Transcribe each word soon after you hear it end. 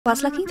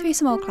Whilst looking through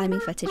some old climbing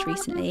footage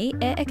recently,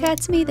 it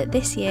occurred to me that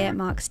this year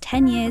marks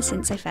 10 years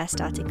since I first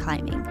started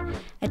climbing.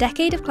 A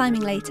decade of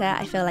climbing later,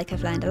 I feel like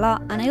I've learned a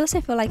lot, and I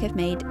also feel like I've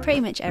made pretty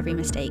much every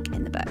mistake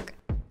in the book.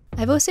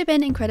 I've also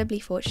been incredibly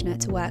fortunate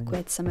to work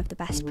with some of the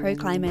best pro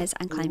climbers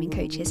and climbing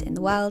coaches in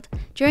the world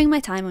during my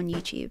time on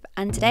YouTube,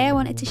 and today I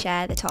wanted to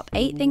share the top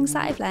 8 things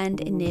that I've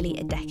learned in nearly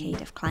a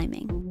decade of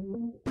climbing.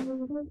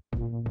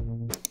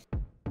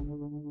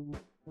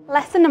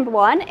 Lesson number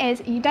 1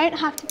 is you don't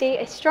have to be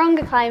a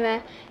stronger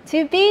climber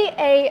to be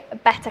a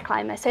better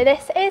climber. So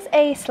this is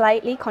a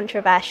slightly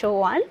controversial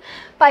one,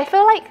 but I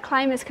feel like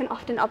climbers can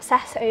often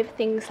obsess over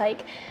things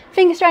like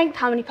finger strength,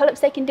 how many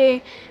pull-ups they can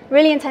do,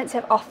 really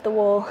intensive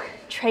off-the-wall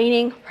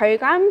training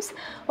programs,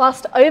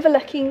 whilst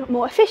overlooking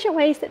more efficient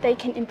ways that they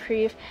can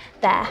improve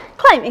their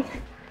climbing.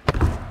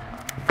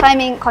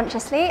 Climbing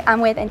consciously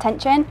and with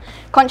intention,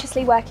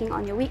 consciously working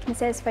on your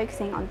weaknesses,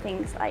 focusing on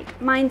things like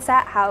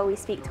mindset, how we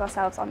speak to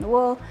ourselves on the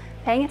wall,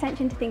 paying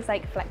attention to things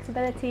like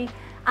flexibility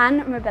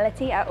and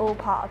mobility are all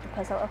part of the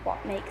puzzle of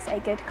what makes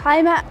a good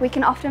climber. We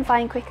can often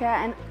find quicker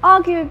and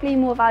arguably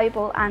more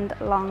valuable and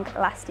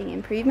long-lasting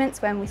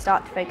improvements when we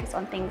start to focus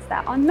on things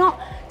that are not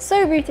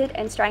so rooted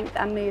in strength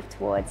and move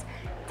towards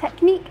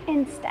technique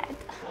instead.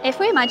 If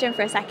we imagine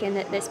for a second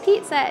that this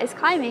pizza is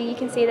climbing, you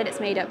can see that it's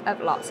made up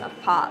of lots of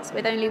parts,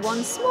 with only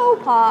one small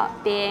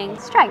part being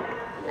strength.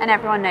 And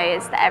everyone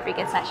knows that every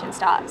good session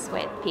starts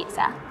with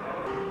pizza.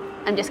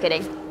 I'm just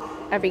kidding.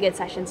 Every good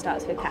session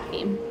starts with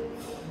caffeine.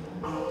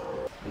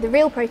 The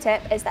real pro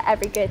tip is that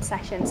every good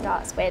session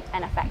starts with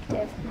an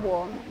effective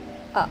warm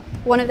up.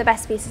 One of the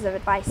best pieces of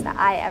advice that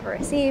I ever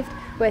received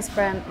was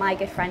from my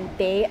good friend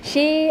B.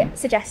 She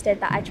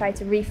suggested that I try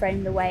to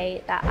reframe the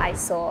way that I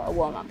saw a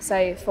warm-up.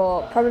 So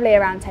for probably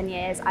around 10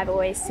 years, I've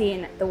always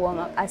seen the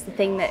warm-up as the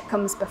thing that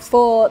comes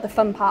before the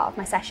fun part of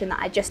my session that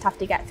I just have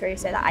to get through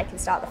so that I can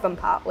start the fun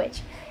part,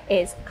 which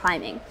is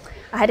climbing.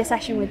 I had a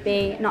session with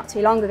B not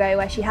too long ago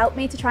where she helped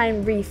me to try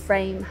and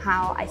reframe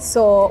how I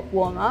saw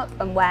warm-up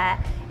and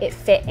where it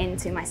fit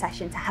into my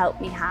session to help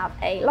me have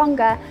a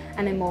longer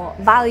and a more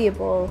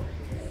valuable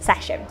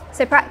session.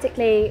 So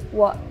practically,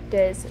 what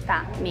does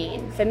that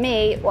mean? For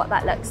me, what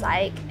that looks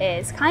like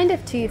is kind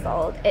of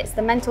twofold. It's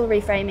the mental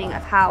reframing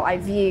of how I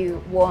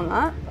view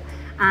warm-up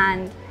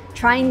and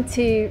trying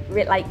to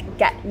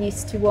get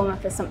used to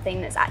warm-up as something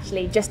that's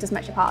actually just as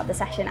much a part of the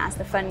session as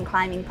the fun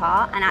climbing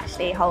part and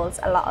actually holds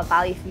a lot of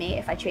value for me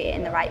if I treat it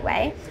in the right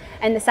way.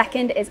 And the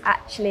second is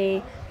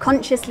actually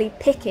consciously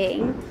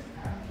picking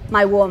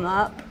my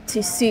warm-up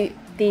to suit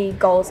the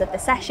goals of the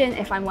session.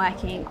 If I'm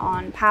working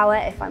on power,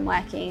 if I'm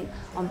working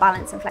on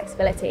balance and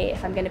flexibility,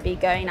 if I'm going to be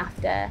going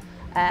after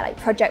like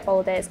project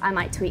boulders, I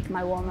might tweak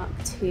my warm-up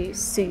to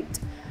suit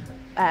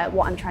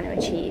what I'm trying to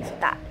achieve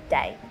that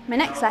day. My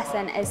next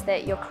lesson is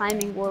that your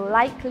climbing will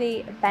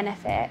likely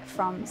benefit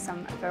from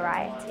some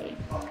variety.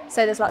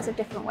 So there's lots of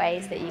different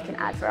ways that you can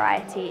add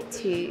variety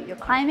to your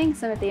climbing.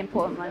 Some of the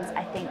important ones,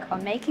 I think,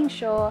 are making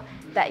sure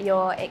that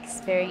you're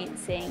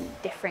experiencing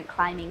different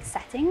climbing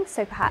settings.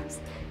 So perhaps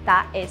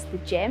that is the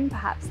gym,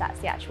 perhaps that's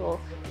the actual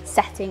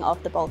setting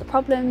of the boulder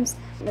problems.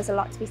 There's a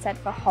lot to be said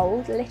for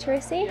hold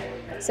literacy.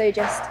 So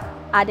just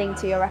adding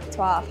to your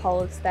repertoire of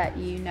holds that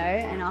you know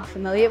and are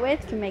familiar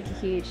with can make a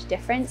huge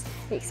difference.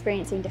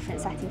 Experiencing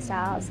different setting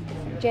styles,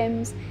 different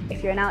gyms.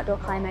 If you're an outdoor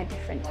climber,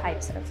 different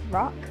types of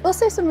rock.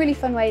 Also some really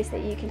fun ways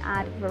that you can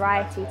add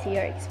variety to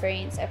your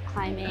experience of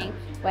climbing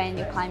when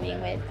you're climbing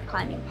with a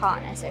climbing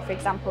partner. So for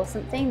example,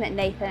 something that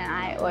Nathan and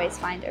I always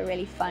find a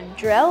really fun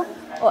drill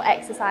or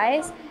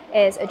exercise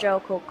is a drill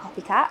called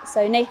Copycat.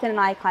 So Nathan and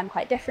I climb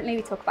quite differently.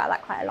 We talk about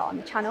that quite a lot on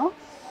the channel.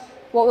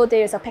 What we'll do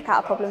is I'll pick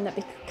out a problem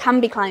that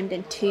can be climbed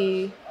in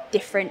 2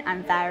 different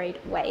and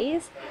varied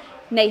ways.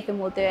 Nathan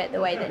will do it the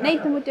way that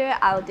Nathan would do it,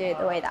 I'll do it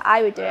the way that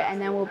I would do it, and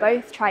then we'll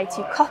both try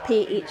to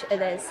copy each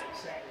other's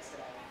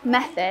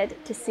method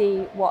to see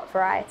what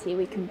variety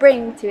we can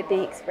bring to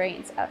the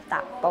experience of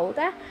that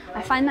boulder.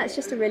 I find that's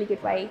just a really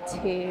good way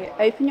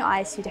to open your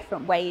eyes to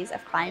different ways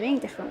of climbing,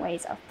 different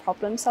ways of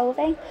problem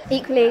solving.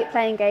 Equally,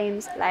 playing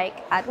games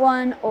like Add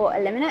One or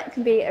Eliminate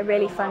can be a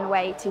really fun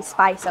way to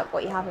spice up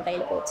what you have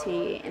available to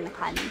you in the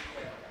climbing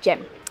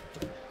gym.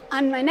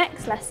 And my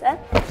next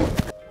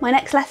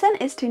lesson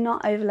is to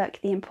not overlook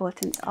the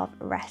importance of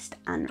rest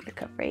and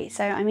recovery.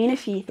 So I mean a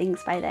few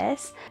things by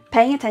this.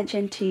 Paying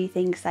attention to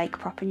things like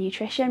proper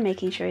nutrition,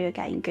 making sure you're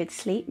getting good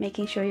sleep,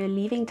 making sure you're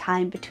leaving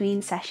time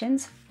between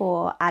sessions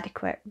for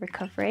adequate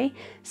recovery.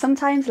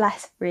 Sometimes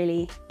less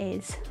really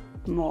is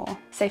more.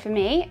 So for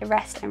me,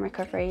 rest and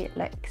recovery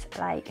looks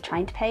like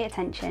trying to pay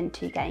attention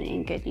to getting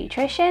in good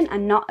nutrition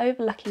and not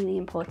overlooking the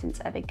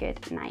importance of a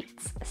good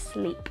night's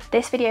sleep.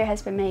 This video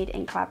has been made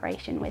in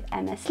collaboration with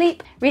Emma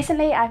Sleep.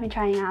 Recently, I've been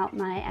trying out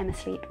my Emma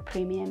Sleep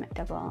Premium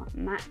Double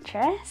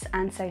Mattress,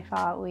 and so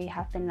far we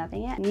have been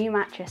loving it. New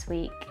mattress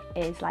week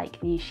is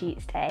like new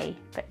sheets day,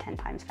 but 10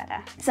 times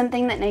better.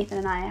 Something that Nathan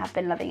and I have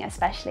been loving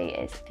especially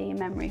is the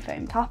memory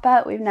foam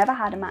topper. We've never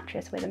had a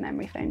mattress with a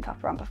memory foam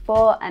topper on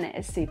before, and it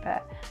is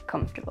super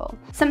comfortable.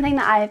 Something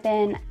that I've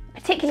been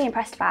particularly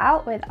impressed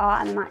about with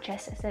our Emma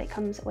mattress is that it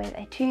comes with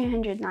a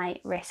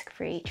 200-night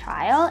risk-free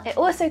trial. It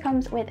also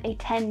comes with a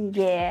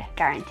 10-year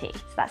guarantee,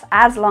 so that's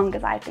as long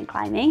as I've been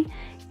climbing,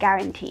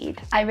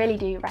 guaranteed. I really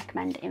do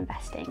recommend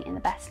investing in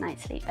the best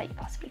night's sleep that you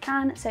possibly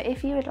can. So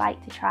if you would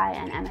like to try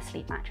an Emma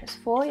sleep mattress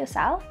for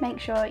yourself, make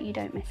sure you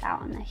don't miss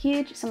out on the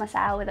huge summer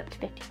sale with up to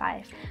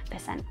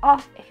 55%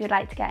 off. If you'd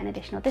like to get an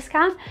additional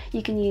discount,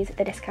 you can use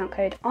the discount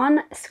code on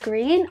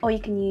screen, or you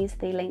can use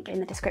the link in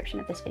the description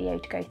of this video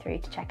to go through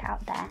to check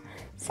out their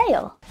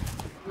sale.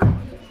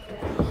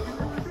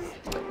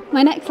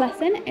 My next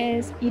lesson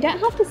is you don't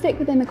have to stick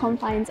within the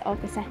confines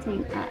of the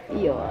setting at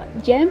your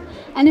gym,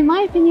 and in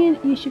my opinion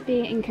you should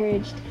be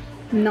encouraged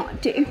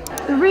not to.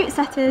 The route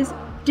setters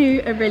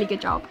do a really good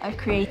job of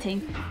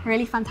creating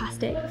really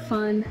fantastic,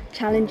 fun,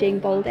 challenging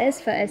boulders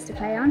for us to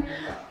play on,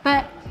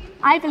 but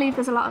I believe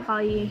there's a lot of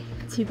value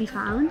to be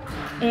found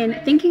in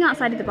thinking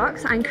outside of the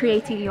box and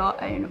creating your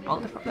own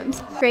boulder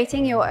problems.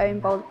 Creating your own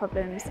boulder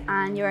problems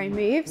and your own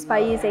moves by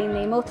using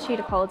the multitude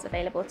of holds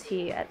available to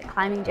you at the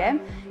climbing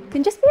gym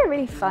can just be a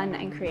really fun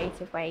and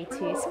creative way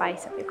to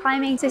spice up your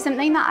climbing. So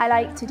something that I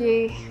like to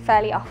do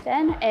fairly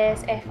often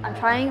is if I'm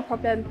trying a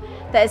problem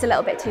that is a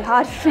little bit too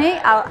hard for me,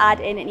 I'll add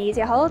in an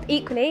easier hold.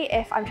 Equally,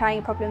 if I'm trying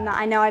a problem that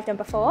I know I've done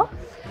before,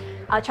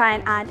 I'll try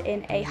and add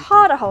in a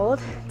harder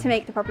hold to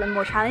make the problem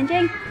more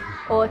challenging,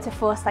 or to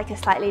force like a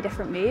slightly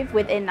different move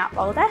within that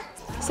boulder.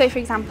 So for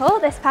example,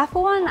 this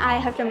purple one I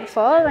have done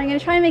before, but I'm going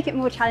to try and make it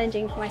more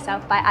challenging for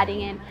myself by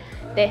adding in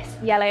this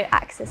yellow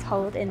axis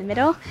hold in the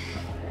middle.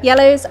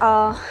 Yellows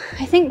are,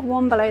 I think,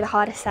 one below the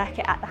hardest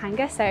circuit at the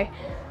hanger, so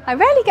I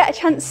rarely get a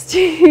chance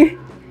to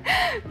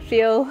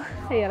feel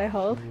a yellow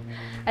hold.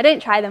 I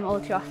don't try them all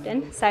too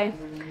often, so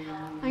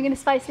I'm going to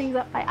spice things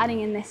up by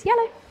adding in this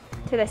yellow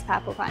to this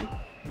purple climb.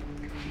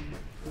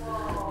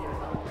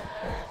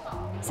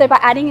 So by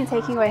adding and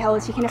taking away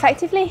holds, you can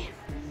effectively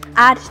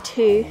add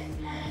to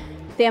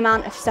the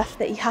amount of stuff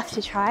that you have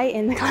to try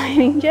in the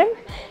climbing gym.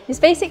 It's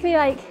basically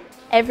like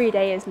every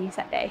day is new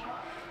set day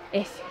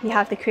if you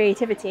have the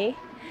creativity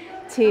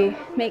to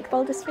make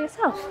boulders for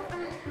yourself.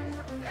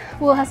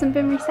 Wall hasn't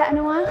been reset in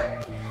a while.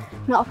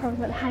 Not a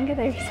problem at the hanger,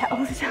 they reset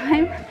all the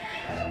time.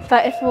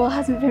 But if wall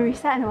hasn't been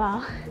reset in a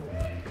while,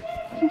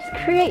 just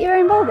create your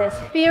own boulders,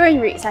 be your own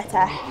route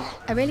setter.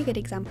 A really good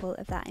example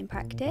of that in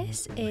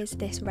practice is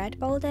this red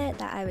boulder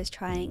that I was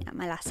trying at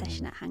my last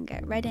session at Hanger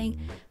at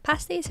Reading.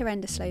 Past these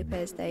horrendous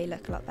slopers, they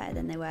look a lot better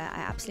than they were,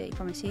 I absolutely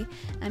promise you.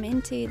 I'm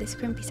into this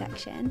crimpy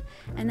section,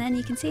 and then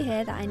you can see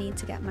here that I need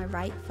to get my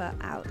right foot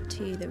out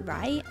to the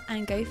right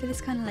and go for this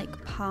kind of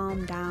like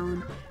palm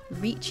down,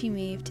 reachy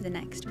move to the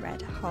next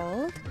red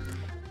hold.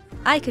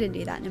 I couldn't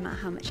do that no matter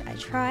how much I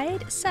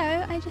tried, so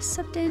I just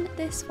subbed in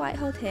this white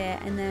hold here,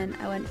 and then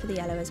I went for the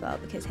yellow as well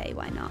because hey,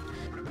 why not?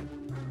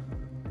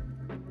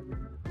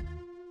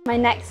 My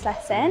next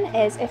lesson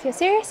is if you're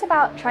serious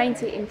about trying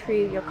to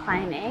improve your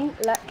climbing,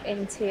 look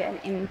into an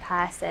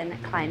in-person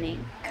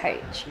climbing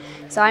coach.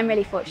 So I'm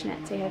really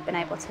fortunate to have been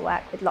able to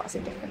work with lots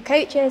of different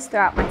coaches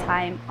throughout my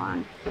time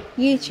on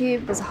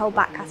YouTube. There's a whole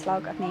back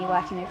catalogue of me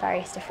working with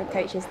various different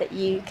coaches that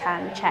you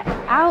can check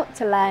out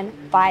to learn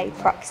by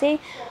proxy.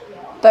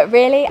 But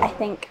really, I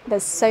think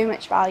there's so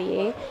much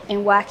value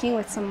in working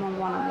with someone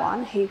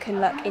one-on-one who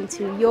can look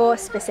into your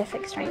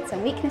specific strengths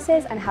and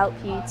weaknesses and help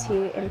you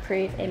to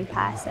improve in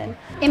person.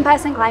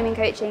 In-person climbing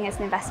coaching is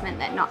an investment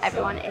that not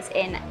everyone is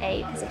in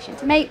a position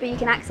to make, but you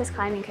can access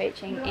climbing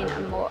coaching in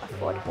a more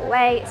affordable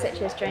way,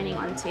 such as joining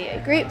onto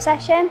a group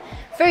session.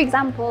 For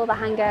example, the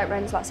Hanger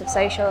runs lots of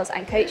socials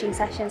and coaching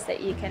sessions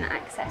that you can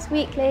access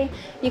weekly.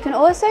 You can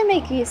also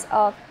make use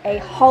of a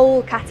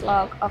whole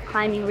catalogue of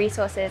climbing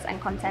resources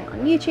and content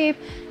on YouTube.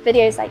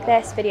 Videos like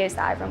this, videos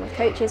that I've run with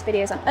coaches,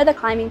 videos on other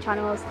climbing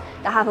channels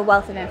that have a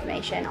wealth of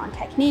information on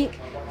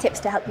technique, tips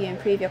to help you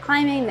improve your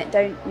climbing that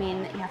don't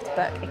mean that you have to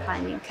book a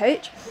climbing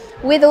coach.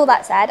 With all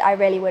that said, I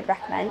really would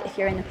recommend, if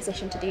you're in the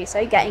position to do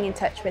so, getting in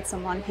touch with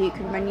someone who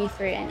can run you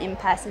through an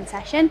in-person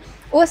session.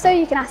 Also,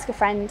 you can ask a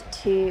friend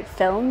to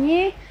film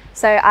you.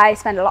 So I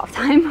spend a lot of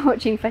time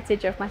watching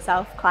footage of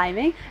myself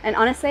climbing, and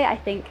honestly, I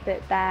think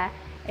that there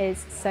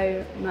is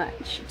so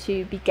much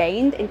to be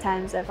gained in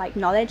terms of like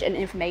knowledge and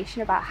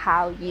information about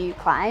how you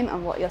climb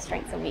and what your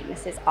strengths and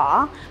weaknesses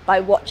are by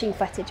watching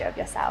footage of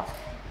yourself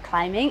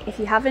climbing. If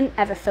you haven't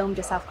ever filmed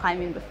yourself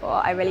climbing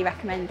before, I really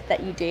recommend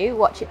that you do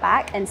watch it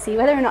back and see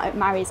whether or not it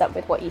marries up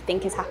with what you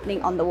think is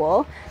happening on the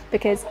wall,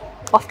 because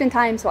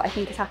oftentimes what I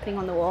think is happening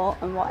on the wall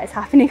and what is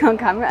happening on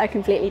camera are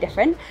completely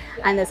different,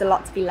 and there's a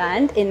lot to be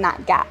learned in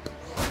that gap.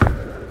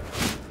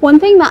 One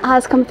thing that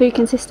has come through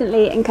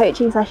consistently in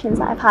coaching sessions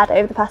that I've had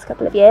over the past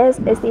couple of years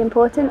is the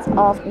importance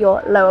of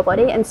your lower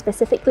body, and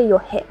specifically your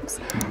hips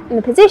and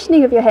the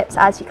positioning of your hips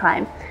as you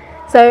climb.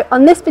 So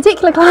on this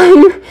particular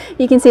climb,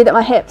 you can see that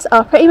my hips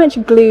are pretty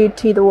much glued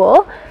to the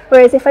wall,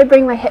 whereas if I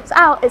bring my hips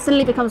out, it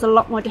suddenly becomes a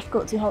lot more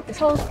difficult to hold this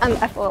hold and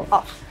I fall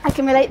off. I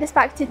can relate this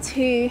back to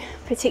two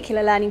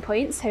particular learning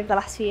points over the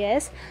last few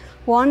years.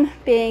 One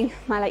being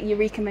my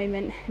eureka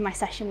moment in my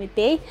session with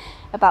B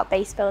about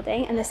base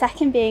building, and the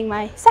second being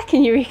my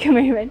second eureka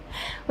moment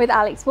with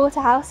Alex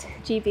Waterhouse,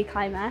 GB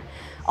climber,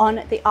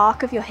 on the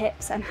arc of your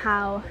hips and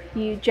how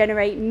you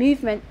generate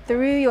movement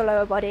through your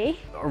lower body.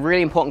 A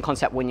really important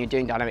concept when you're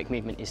doing dynamic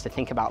movement is to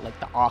think about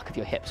the arc of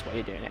your hips while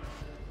you're doing it.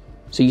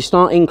 So you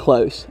start in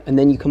close and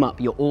then you come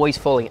up, you're always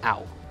falling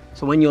out.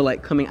 So when you're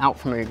coming out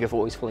from a move, you're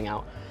always falling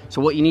out.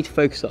 So what you need to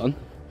focus on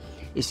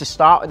is to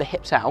start with the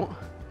hips out,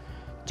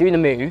 do the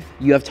move,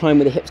 you have time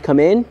where the hips come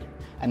in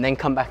and then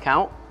come back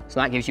out. So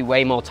that gives you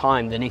way more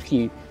time than if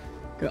you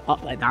go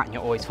up like that and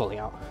you're always falling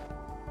out.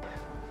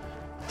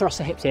 Thrust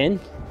the hips in,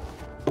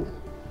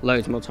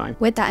 loads more time.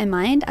 With that in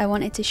mind, I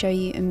wanted to show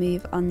you a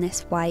move on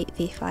this white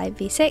V5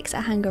 V6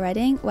 at Hanger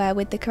Reading, where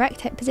with the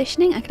correct hip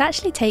positioning, I could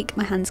actually take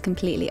my hands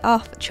completely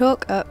off,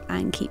 chalk up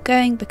and keep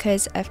going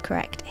because of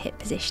correct hip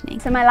positioning.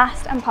 So my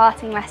last and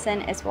parting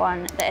lesson is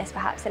one that is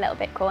perhaps a little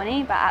bit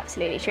corny, but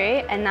absolutely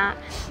true, and that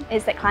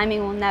is that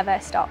climbing will never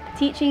stop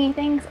teaching you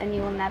things and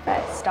you will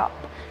never stop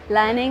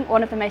learning.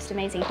 One of the most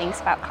amazing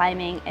things about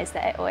climbing is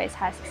that it always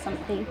has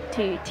something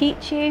to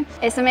teach you.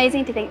 It's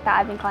amazing to think that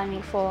I've been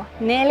climbing for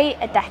nearly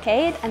a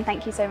decade, and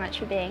thank you so much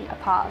for being a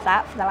part of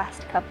that for the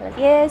last couple of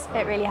years.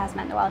 It really has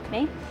meant the world to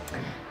me.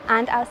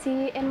 And I'll see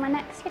you in my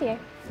next video.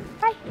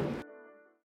 Bye!